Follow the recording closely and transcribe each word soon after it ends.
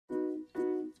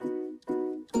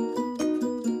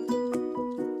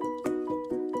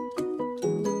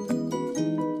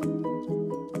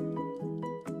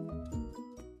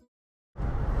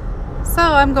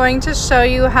So I'm going to show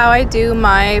you how I do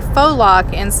my faux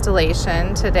loc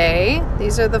installation today.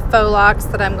 These are the faux locs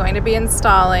that I'm going to be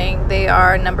installing. They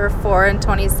are number 4 and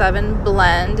 27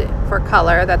 blend for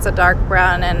color. That's a dark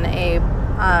brown and a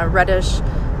reddish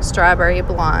strawberry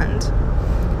blonde.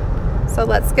 So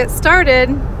let's get started.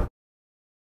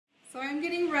 So I'm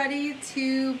getting ready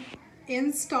to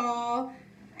install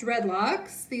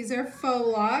dreadlocks. These are faux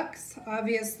locs,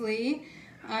 obviously.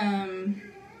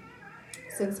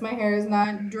 Since my hair is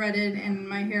not dreaded and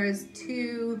my hair is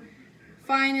too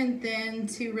fine and thin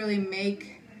to really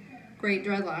make great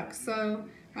dreadlocks. So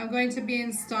I'm going to be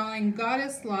installing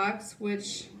goddess locks,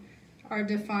 which are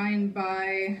defined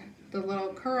by the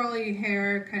little curly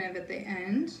hair kind of at the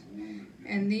end.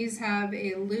 And these have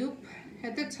a loop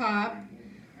at the top.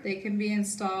 They can be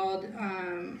installed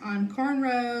on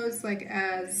cornrows, like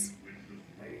as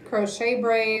crochet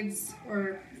braids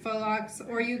or faux locs,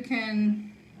 or you can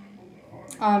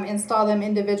install them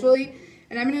individually.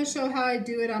 And I'm going to show how I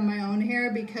do it on my own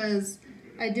hair, because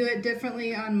I do it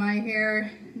differently on my hair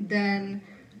than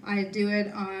I do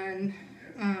it on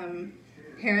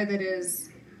hair that is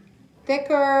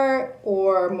thicker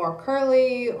or more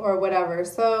curly or whatever.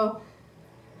 So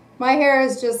my hair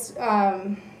is just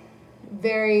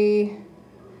very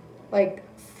like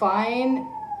fine,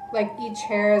 like each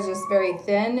hair is just very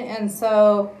thin, and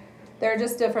so there are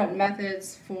just different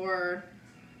methods for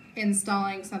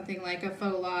installing something like a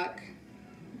faux loc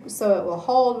so it will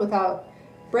hold without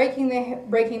breaking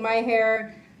my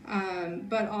hair,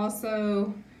 but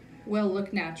also will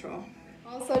look natural.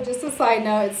 Also, just a side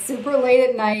note, it's super late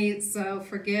at night, so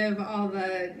forgive all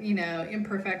the,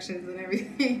 imperfections and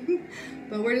everything.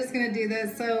 But we're just gonna do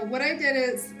this. So what I did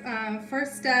is,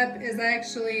 first step is I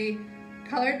actually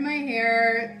colored my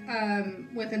hair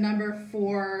with a number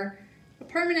 4, a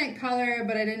permanent color,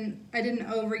 but I didn't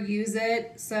overuse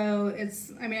it. So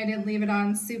I didn't leave it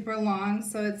on super long,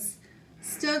 so it's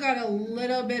still got a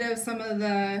little bit of some of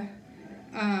the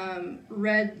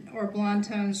red or blonde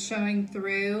tones showing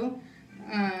through.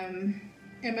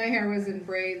 And my hair was in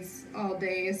braids all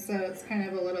day, so it's kind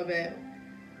of a little bit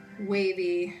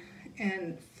wavy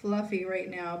and fluffy right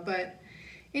now. But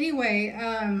anyway,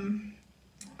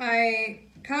 I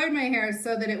colored my hair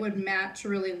so that it would match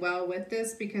really well with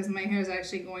this, because my hair is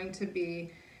actually going to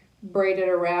be braided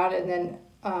around and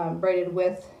then braided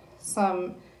with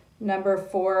some number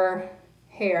 4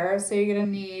 hair. So you're going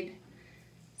to need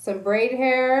some braid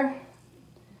hair,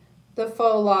 the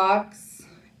faux locs,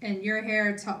 and your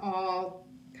hair to all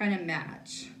kind of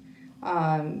match.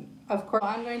 Of course,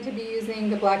 I'm going to be using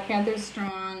the Black Panther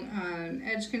Strong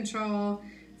edge control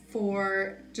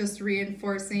for just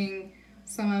reinforcing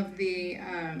some of the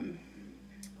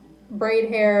braid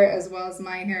hair as well as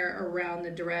my hair around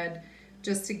the dread,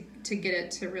 just to get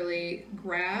it to really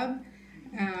grab.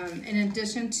 In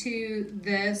addition to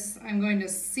this, I'm going to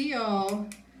seal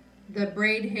the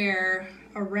braid hair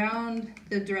around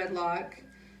the dreadlock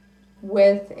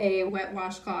with a wet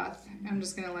washcloth. I'm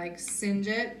just gonna like singe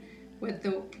it with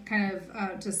the kind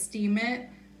of to steam it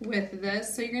with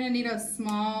this. So you're gonna need a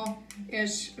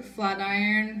small-ish flat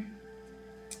iron,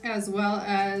 as well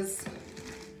as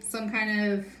some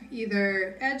kind of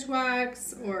either edge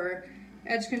wax or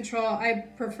edge control. I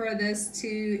prefer this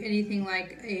to anything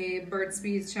like a Burt's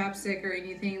Bees chapstick or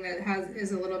anything that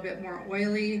is a little bit more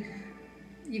oily.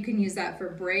 You can use that for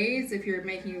braids if you're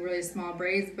making really small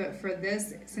braids, but for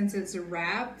this, since it's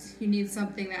wrapped, you need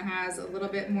something that has a little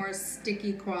bit more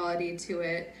sticky quality to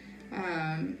it,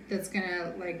 that's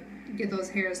gonna like get those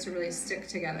hairs to really stick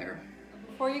together.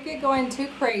 Before you get going too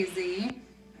crazy,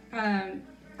 I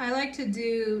like to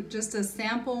do just a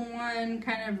sample one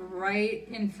kind of right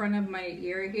in front of my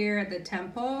ear here at the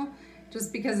temple,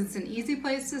 just because it's an easy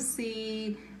place to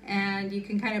see, and you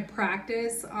can kind of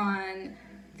practice on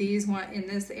these one in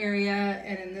this area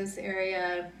and in this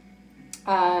area.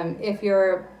 If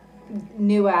you're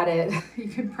new at it, you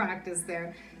can practice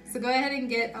there. So go ahead and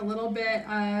get a little bit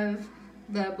of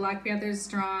the Black Panther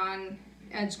Strong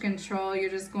edge control. You're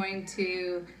just going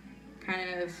to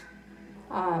kind of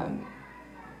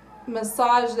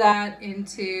massage that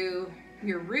into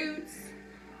your roots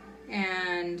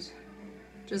and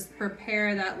just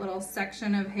prepare that little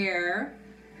section of hair.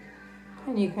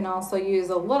 And you can also use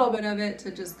a little bit of it to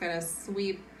just kind of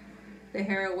sweep the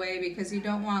hair away, because you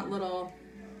don't want little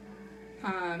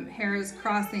hairs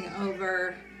crossing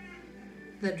over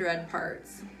the dread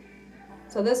parts.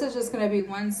 So this is just going to be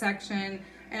one section,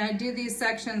 and I do these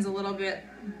sections a little bit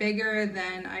bigger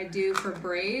than I do for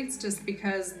braids, just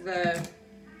because the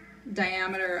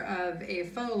diameter of a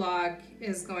faux loc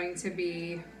is going to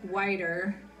be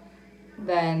wider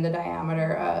than the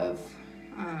diameter of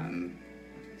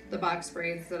the box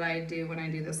braids that I do when I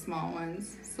do the small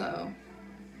ones. So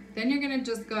then you're gonna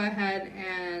just go ahead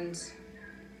and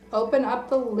open up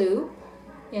the loop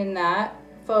in that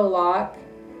faux lock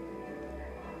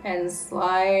and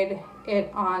slide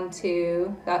it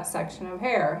onto that section of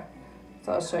hair.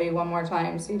 So I'll show you one more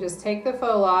time. So you just take the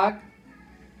faux lock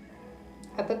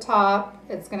at the top,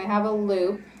 it's gonna have a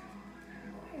loop,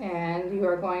 and you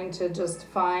are going to just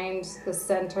find the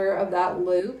center of that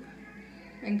loop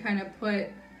and kind of put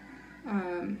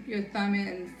your thumb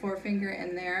and forefinger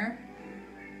in there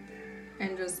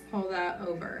and just pull that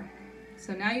over.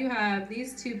 So now you have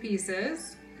these two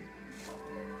pieces.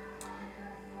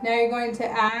 Now you're going to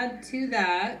add to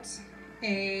that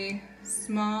a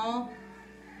small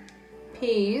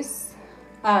piece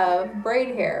of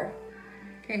braid hair.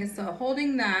 Okay, so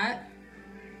holding that,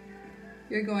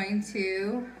 you're going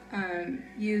to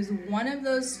use one of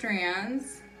those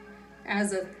strands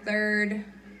as a third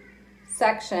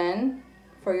section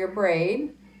for your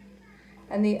braid,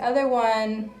 and the other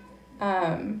one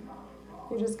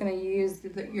you're just going to use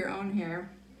your own hair.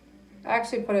 I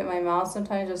actually put it in my mouth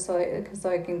sometimes just so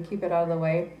I can keep it out of the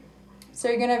way. So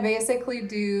you're going to basically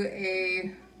do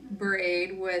a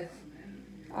braid with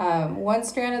one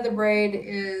strand of the braid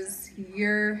is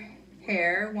your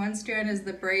hair, one strand is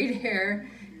the braid hair,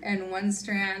 and one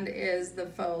strand is the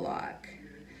faux lock.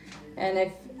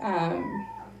 And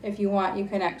if you want, you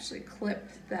can actually clip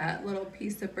that little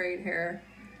piece of braid hair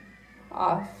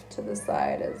off to the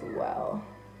side as well.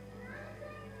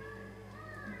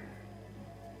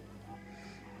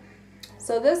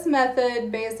 So this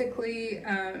method basically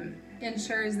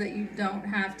ensures that you don't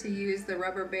have to use the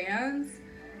rubber bands.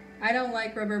 I don't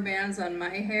like rubber bands on my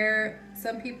hair.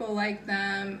 Some people like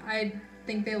them. I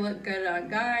think they look good on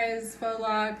guys, faux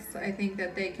locks. I think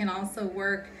that they can also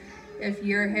work if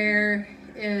your hair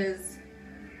is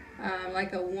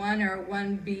like a 1 or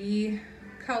 1B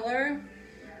color.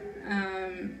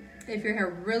 If your hair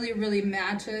really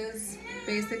matches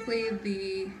basically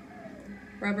the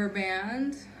rubber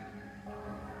band,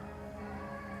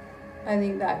 I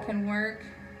think that can work.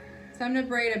 So I'm gonna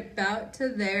braid about to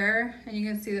there, and you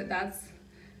can see that that's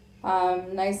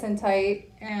nice and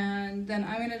tight. And then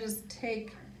I'm gonna just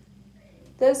take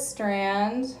this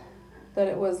strand that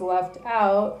it was left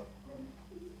out,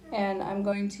 and I'm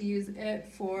going to use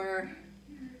it for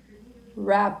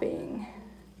wrapping.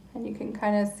 And you can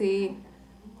kind of see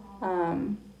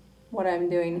what I'm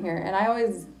doing here. And I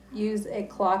always use a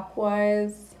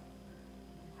clockwise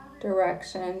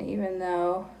direction, even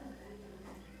though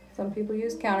some people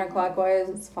use counterclockwise.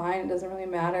 It's fine, it doesn't really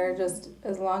matter, just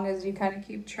as long as you kind of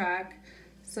keep track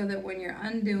so that when you're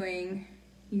undoing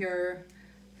your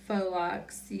faux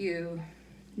locks, you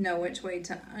know which way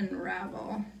to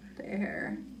unravel the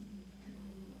hair.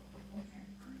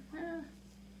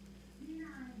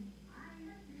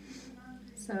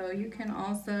 So you can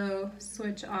also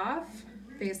switch off,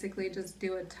 basically just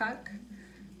do a tuck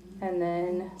and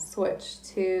then switch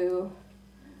to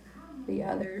the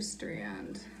other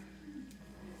strand.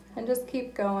 And just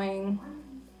keep going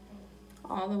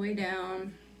all the way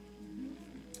down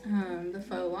the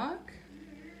faux lock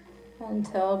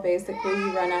until basically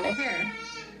you run out of hair.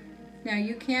 Now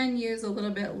you can use a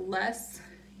little bit less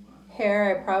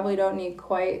hair. I probably don't need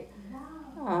quite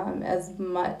as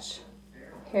much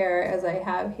hair as I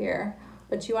have here,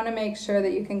 but you want to make sure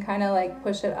that you can kind of like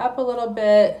push it up a little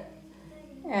bit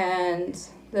and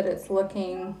that it's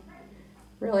looking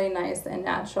really nice and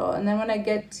natural. And then when I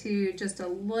get to just a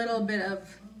little bit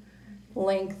of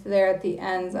length there at the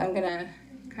ends, I'm gonna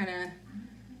kind of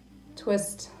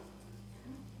twist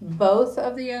both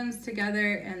of the ends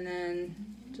together and then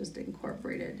just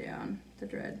incorporate it down the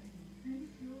dread.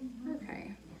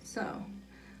 Okay, so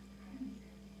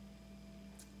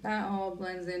that all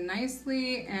blends in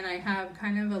nicely, and I have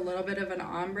kind of a little bit of an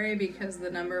ombre because the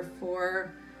number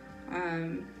 4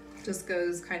 just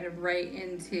goes kind of right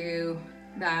into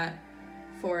that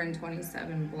 4 and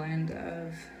 27 blend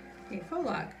of a faux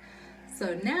lock.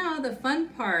 So now the fun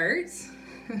part,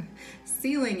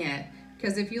 sealing it,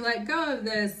 because if you let go of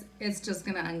this, it's just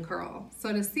gonna uncurl.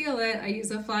 So to seal it, I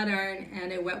use a flat iron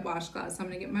and a wet washcloth. So I'm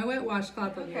gonna get my wet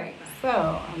washcloth. Okay, so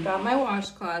I've got my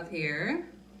washcloth here,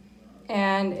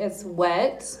 and it's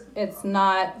wet. It's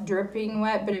not dripping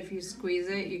wet, but if you squeeze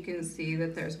it, you can see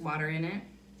that there's water in it.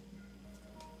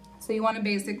 So you wanna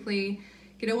basically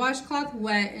get a washcloth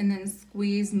wet and then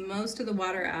squeeze most of the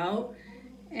water out.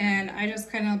 And I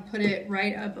just kind of put it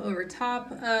right up over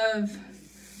top of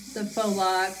the faux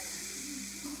lock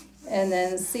and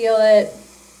then seal it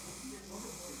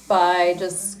by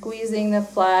just squeezing the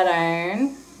flat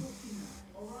iron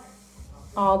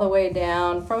all the way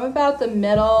down from about the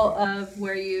middle of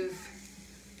where you've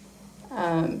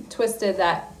twisted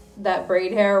that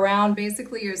braid hair around.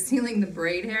 Basically, you're sealing the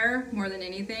braid hair more than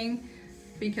anything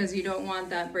because you don't want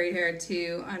that braid hair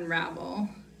to unravel.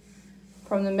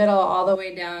 From the middle all the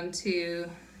way down to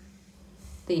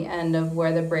the end of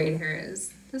where the braid hair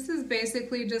is. This is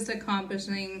basically just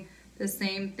accomplishing the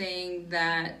same thing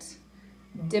that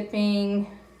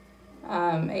dipping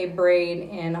a braid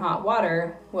in hot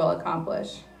water will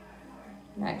accomplish.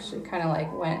 And actually kind of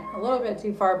like went a little bit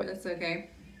too far, but it's okay.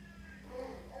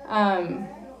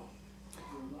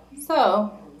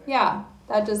 So yeah,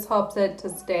 that just helps it to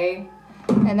stay,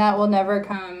 and that will never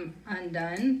come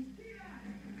undone.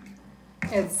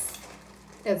 It's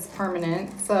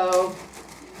permanent. So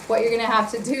what you're gonna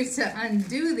have to do to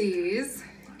undo these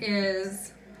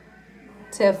is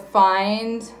to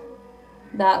find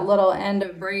that little end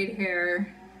of braid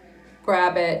hair,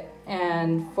 grab it,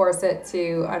 and force it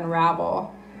to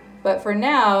unravel. But for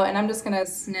now, and I'm just gonna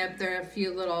snip, there are a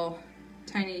few little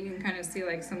tiny, you can kind of see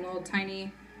like some little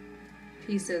tiny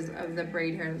pieces of the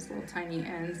braid hair, those little tiny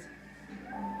ends.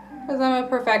 Because I'm a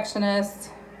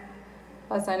perfectionist.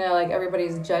 Plus I know like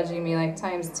everybody's judging me like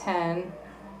times 10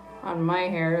 on my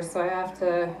hair, so I have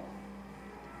to,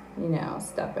 you know,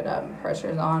 step it up.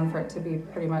 Pressure's on for it to be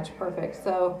pretty much perfect.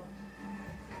 So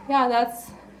yeah,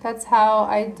 that's how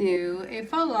I do a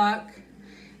faux loc.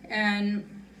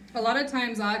 And a lot of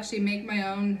times I'll actually make my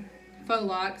own faux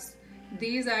locs.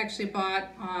 These I actually bought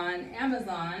on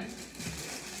Amazon,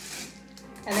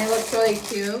 and they look really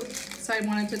cute, so I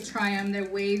wanted to try them. They're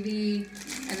wavy,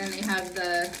 and then they have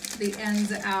the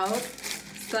ends out.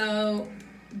 So,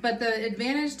 but the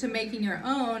advantage to making your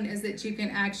own is that you can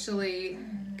actually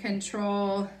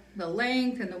control the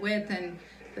length and the width and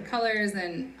the colors.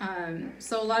 And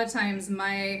so a lot of times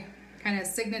my kind of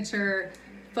signature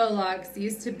faux locs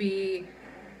used to be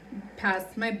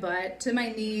past my butt to my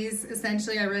knees.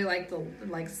 Essentially, I really like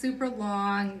the super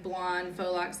long blonde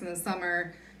faux locs in the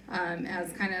summer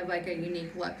as kind of like a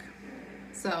unique look.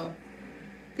 So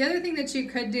the other thing that you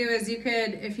could do is you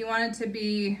could, if you wanted to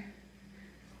be,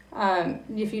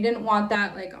 if you didn't want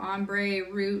that like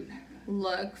ombre root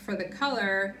look for the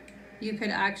color, you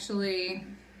could actually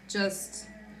just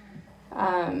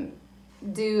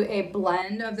do a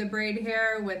blend of the braid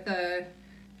hair with a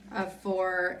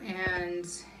 4 and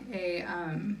a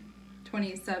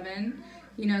 27,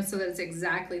 you know, so that it's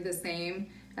exactly the same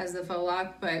as the faux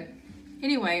loc. But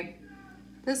anyway,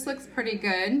 this looks pretty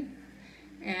good,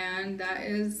 and that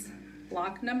is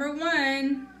loc number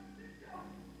 1.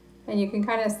 And you can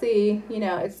kind of see, you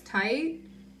know, it's tight,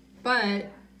 but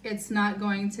it's not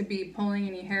going to be pulling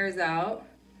any hairs out.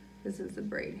 This is the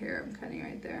braid hair I'm cutting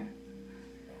right there.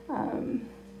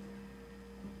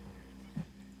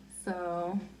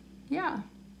 So yeah,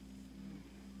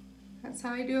 that's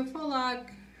how I do a faux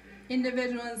loc,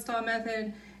 individual install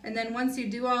method. And then once you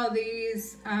do all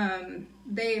these,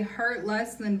 they hurt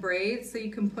less than braids, so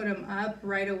you can put them up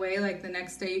right away. Like the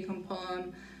next day you can pull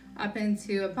them up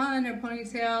into a bun or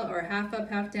ponytail, or half up,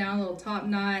 half down, a little top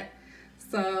knot.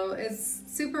 So it's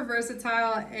super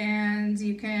versatile, and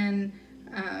you can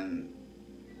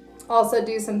also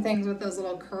do some things with those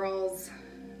little curls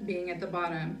being at the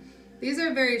bottom. These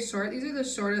are very short. These are the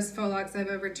shortest faux locs I've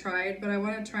ever tried, but I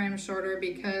want to try them shorter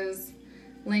because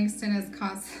Langston is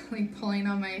constantly pulling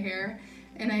on my hair,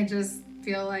 and I just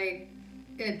feel like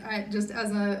just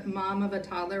as a mom of a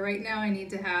toddler right now, I need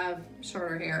to have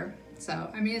shorter hair. So,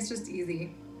 I mean, it's just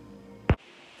easy.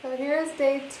 So here's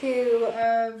day 2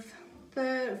 of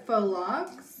the faux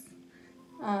locs.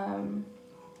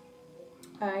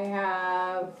 I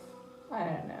have, I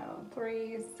don't know,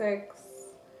 3, 6,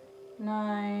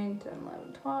 9, 10,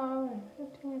 11, 12,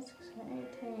 15, 16,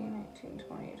 18, 19, 20,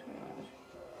 21.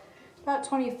 About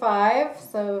 25,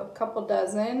 so a couple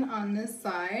dozen on this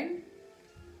side.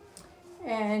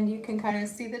 And you can kind of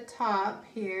see the top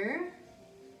here,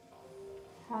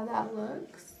 how that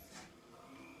looks.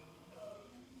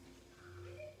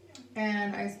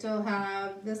 And I still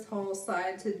have this whole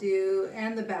side to do,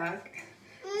 and the back.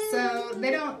 So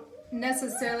they don't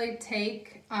necessarily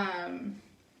take a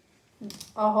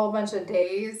whole bunch of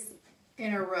days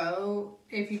in a row.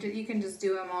 If you can just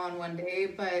do them all in one day,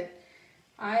 but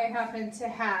I happen to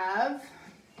have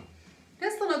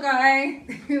this little guy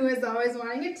who is always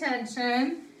wanting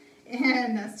attention,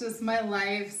 and that's just my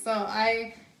life. So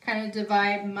I kind of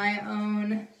divide my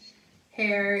own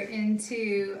hair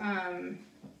into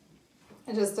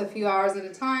just a few hours at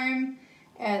a time,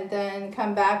 and then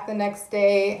come back the next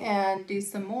day and do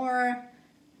some more,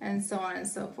 and so on and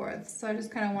so forth. So I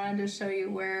just kind of wanted to show you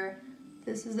where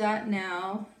this is at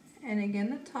now. And again,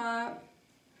 the top,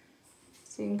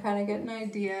 So you can kind of get an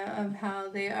idea of how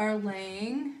they are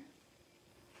laying.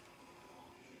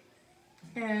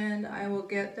 And I will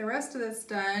get the rest of this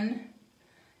done.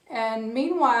 And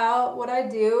meanwhile, what I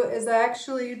do is I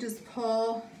actually just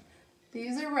pull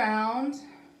these around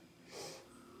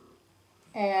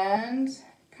and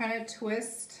kind of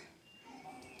twist.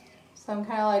 So I'm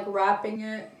kind of like wrapping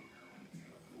it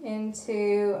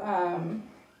into,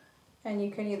 and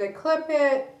you can either clip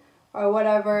it or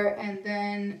whatever, and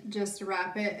then just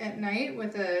wrap it at night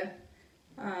with a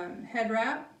head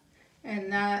wrap,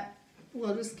 and that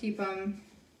will just keep them,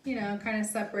 you know, kind of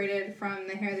separated from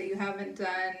the hair that you haven't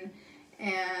done,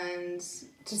 and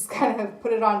just kind of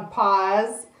put it on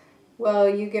pause while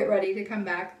you get ready to come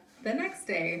back the next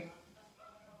day.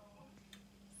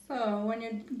 So when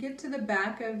you get to the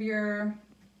back of your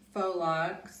faux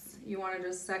locks, you want to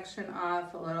just section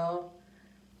off a little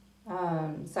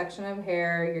section of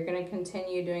hair. You're going to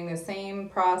continue doing the same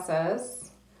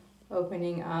process,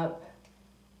 opening up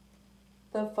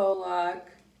the faux lock,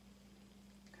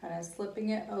 kind of slipping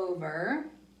it over.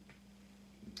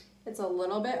 It's a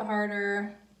little bit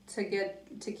harder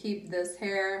to keep this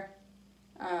hair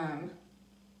from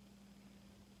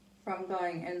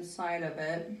going inside of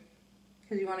it,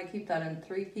 because you want to keep that in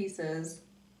 3 pieces.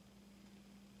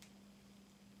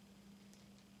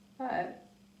 But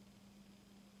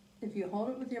if you hold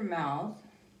it with your mouth,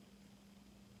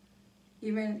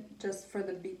 even just for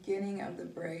the beginning of the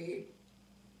braid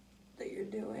that you're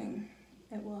doing,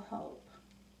 it will help.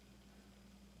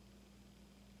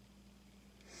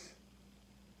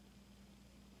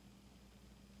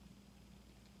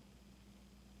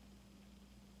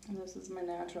 And this is my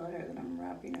natural hair that I'm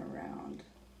wrapping around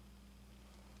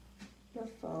the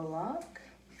faux lock.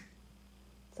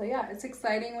 So yeah, it's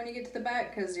exciting when you get to the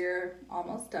back because you're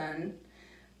almost done,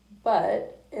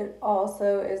 but it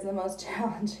also is the most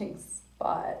challenging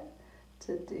spot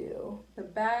to do. The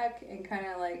back and kind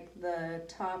of like the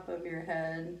top of your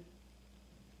head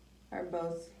are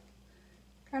both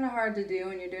kind of hard to do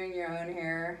when you're doing your own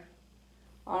hair.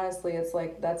 Honestly, it's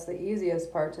like that's the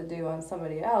easiest part to do on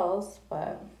somebody else,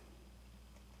 but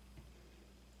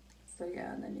so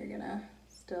yeah, and then you're gonna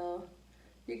still,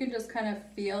 you can just kind of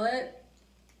feel it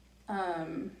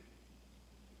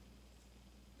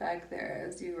back there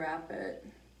as you wrap it.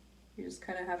 You just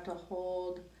kind of have to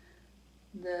hold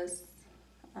this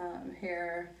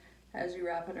hair as you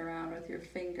wrap it around with your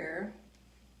finger,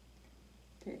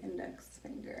 the index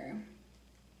finger.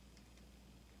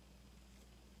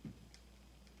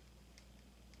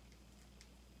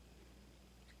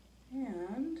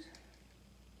 And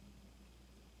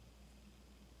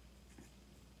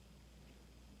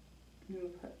I'm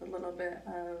going to put a little bit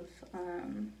of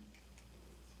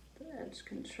the edge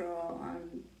control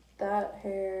on that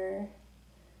hair.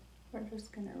 We're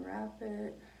just going to wrap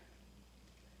it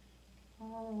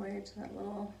all the way to that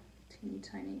little teeny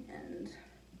tiny end.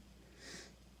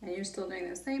 And you're still doing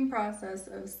the same process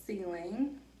of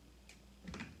sealing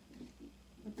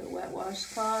with the wet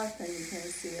washcloth, and you can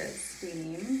see it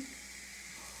steam.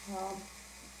 Well,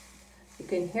 you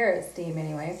can hear it steam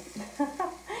anyway. I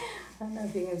don't know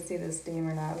if you can see the steam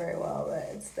or not very well, but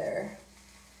it's there.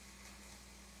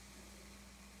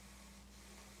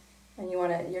 And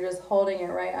you're just holding it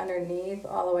right underneath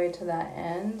all the way to that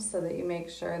end so that you make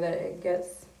sure that it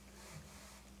gets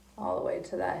all the way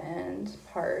to that end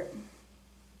part.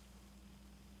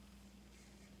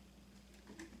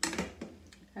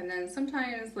 And then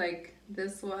sometimes like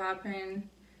this will happen,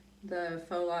 the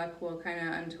faux lock will kind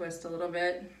of untwist a little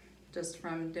bit just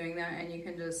from doing that, and you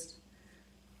can just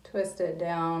twist it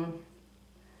down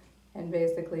and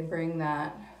basically bring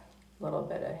that little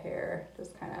bit of hair,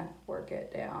 just kind of work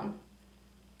it down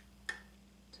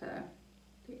to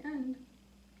the end.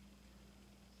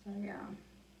 So yeah.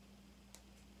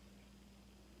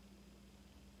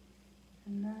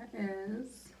 And that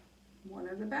is one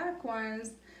of the back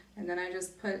ones. And then I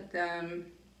just put them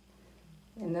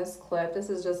in this clip. This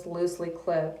is just loosely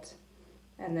clipped.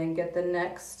 And then get the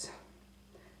next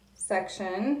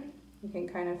section. You can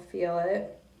kind of feel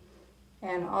it.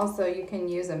 And also you can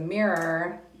use a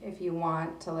mirror if you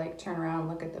want to like turn around and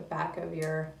look at the back of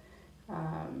your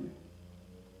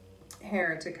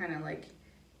hair to kind of like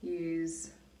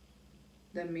use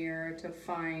the mirror to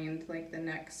find like the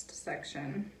next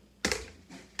section.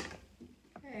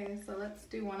 Okay, so let's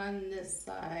do one on this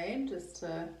side just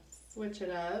to switch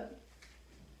it up.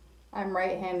 I'm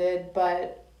right-handed,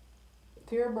 but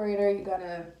if you're a braider, you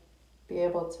gotta be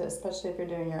able to, especially if you're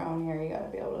doing your own hair, you gotta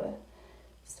be able to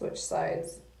switch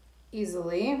sides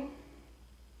easily.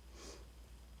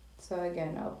 So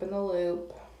again, open the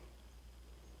loop,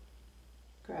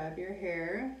 grab your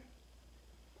hair,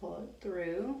 pull it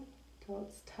through till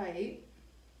it's tight.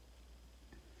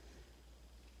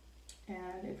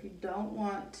 And if you don't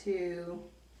want to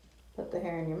put the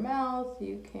hair in your mouth,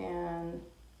 you can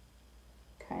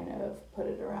kind of put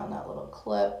it around that little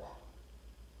clip.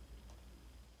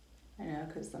 I know,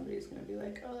 because somebody's going to be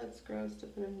like, oh, that's gross to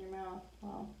put in your mouth.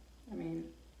 Well, I mean,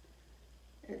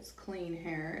 it's clean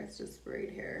hair, it's just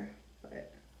braid hair,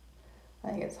 but I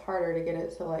think it's harder to get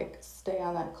it to like stay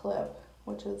on that clip,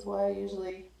 which is why I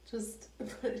usually just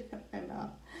put it in my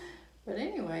mouth. But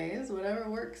anyways, whatever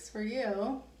works for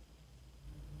you.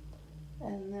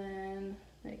 And then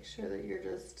make sure that you're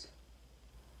just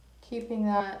keeping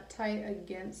that tight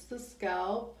against the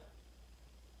scalp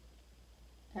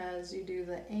as you do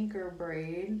the anchor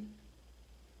braid.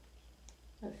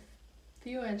 A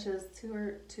few inches, two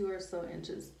or so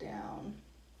inches down.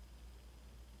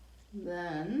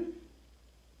 Then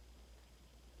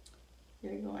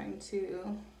you're going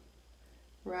to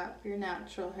wrap your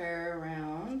natural hair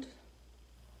around.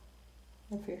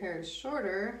 If your hair is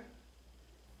shorter,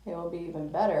 it will be even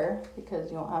better because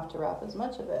you won't have to wrap as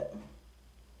much of it.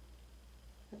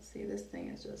 Let's see, this thing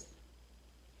is just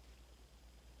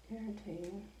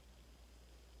irritating.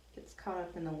 Gets caught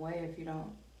up in the way if you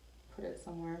don't put it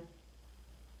somewhere.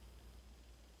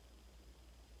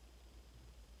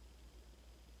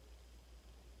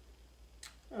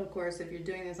 Of course, if you're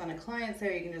doing this on a client's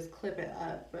hair, you can just clip it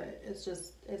up, but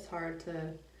it's hard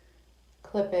to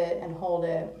clip it and hold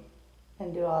it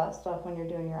and do all that stuff when you're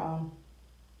doing your own.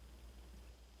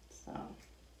 So,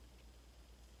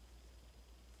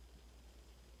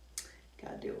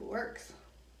 gotta do what works.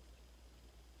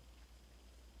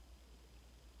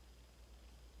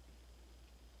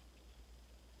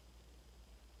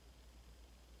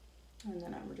 And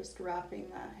then I'm just wrapping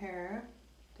that hair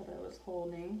that I was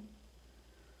holding.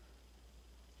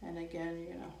 And again,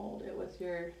 you're gonna hold it with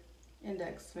your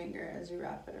index finger as you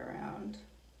wrap it around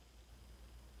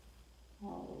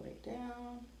all the way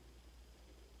down.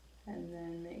 And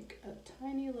then make a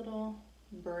tiny little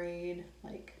braid,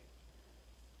 like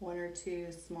 1 or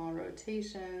 2 small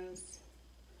rotations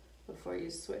before you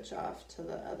switch off to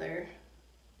the other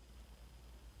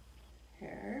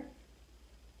hair.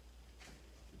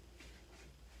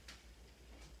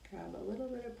 Grab a little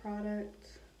bit of product.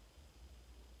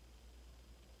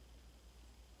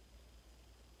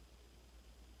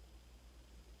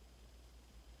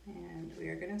 And we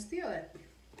are going to seal it.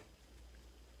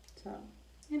 So,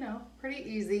 you know, pretty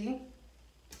easy.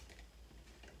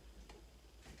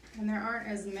 And there aren't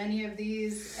as many of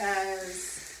these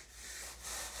as,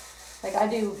 like I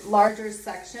do larger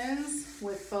sections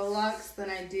with Faux Locs than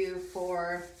I do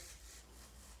for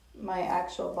my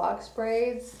actual box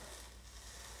braids.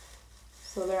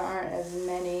 So there aren't as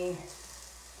many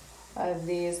of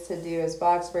these to do as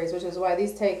box braids, which is why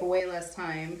these take way less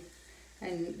time.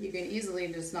 And you can easily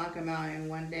just knock them out in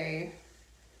one day.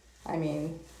 I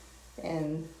mean,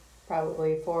 in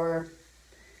probably 4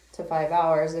 to 5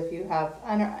 hours if you have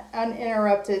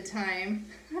uninterrupted time.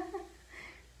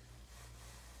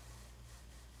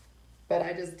 But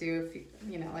I just do, a few,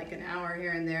 you know, like an hour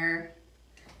here and there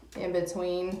in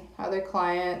between other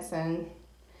clients and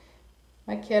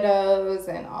my kiddos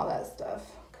and all that stuff.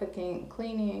 Cooking,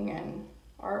 cleaning, and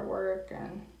artwork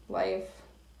and life.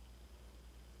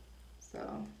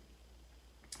 So,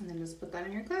 and then just put that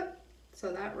in your clip.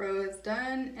 So that row is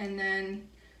done, and then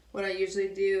what I usually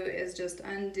do is just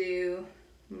undo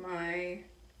my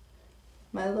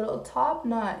little top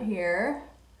knot here,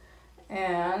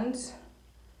 and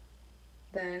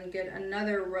then get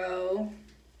another row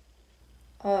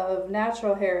of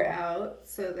natural hair out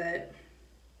so that,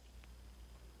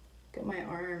 get my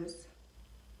arms.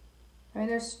 I mean,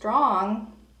 they're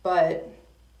strong, but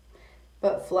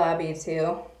flabby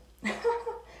too.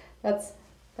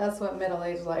 That's what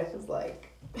middle-aged life is like.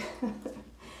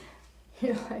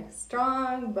 You're like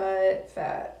strong but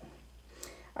fat.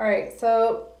 All right,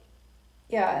 so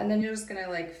yeah, and then you're just gonna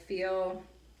like feel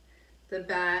the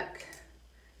back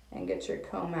and get your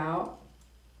comb out,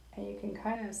 and you can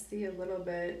kind of see a little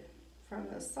bit from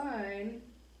the side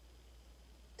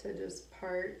to just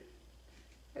part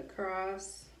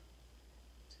across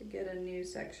to get a new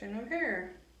section of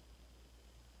hair.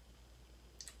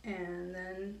 And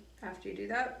then after you do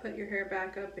that, put your hair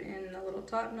back up in the little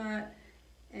top knot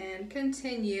and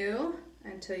continue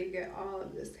until you get all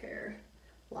of this hair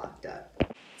locked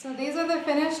up. So these are the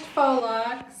finished Faux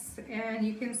Locs, and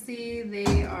you can see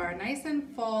they are nice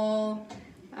and full,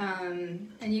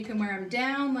 and you can wear them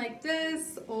down like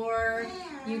this, or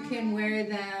you can wear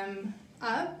them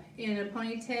up in a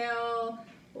ponytail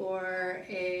or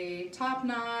a top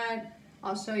knot.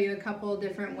 I'll show you a couple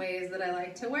different ways that I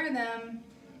like to wear them.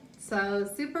 So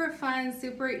super fun,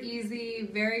 super easy,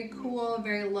 very cool,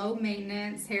 very low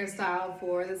maintenance hairstyle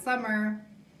for the summer.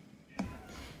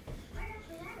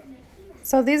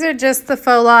 So these are just the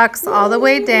faux locks all the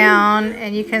way down,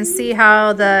 and you can see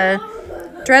how the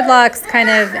dreadlocks kind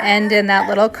of end in that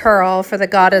little curl for the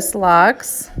goddess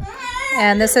locks.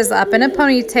 And this is up in a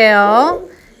ponytail.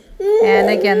 And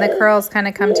again, the curls kind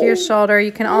of come to your shoulder.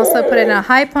 You can also put it in a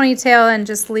high ponytail and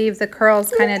just leave the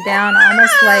curls kind of down,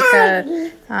 almost like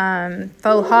a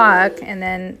faux hawk. And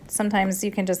then sometimes you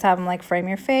can just have them like frame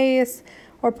your face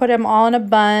or put them all in a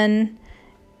bun.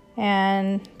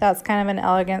 And that's kind of an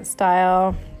elegant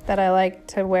style that I like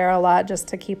to wear a lot, just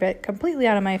to keep it completely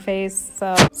out of my face.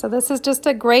 So this is just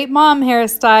a great mom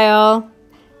hairstyle.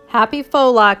 Happy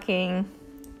faux locking.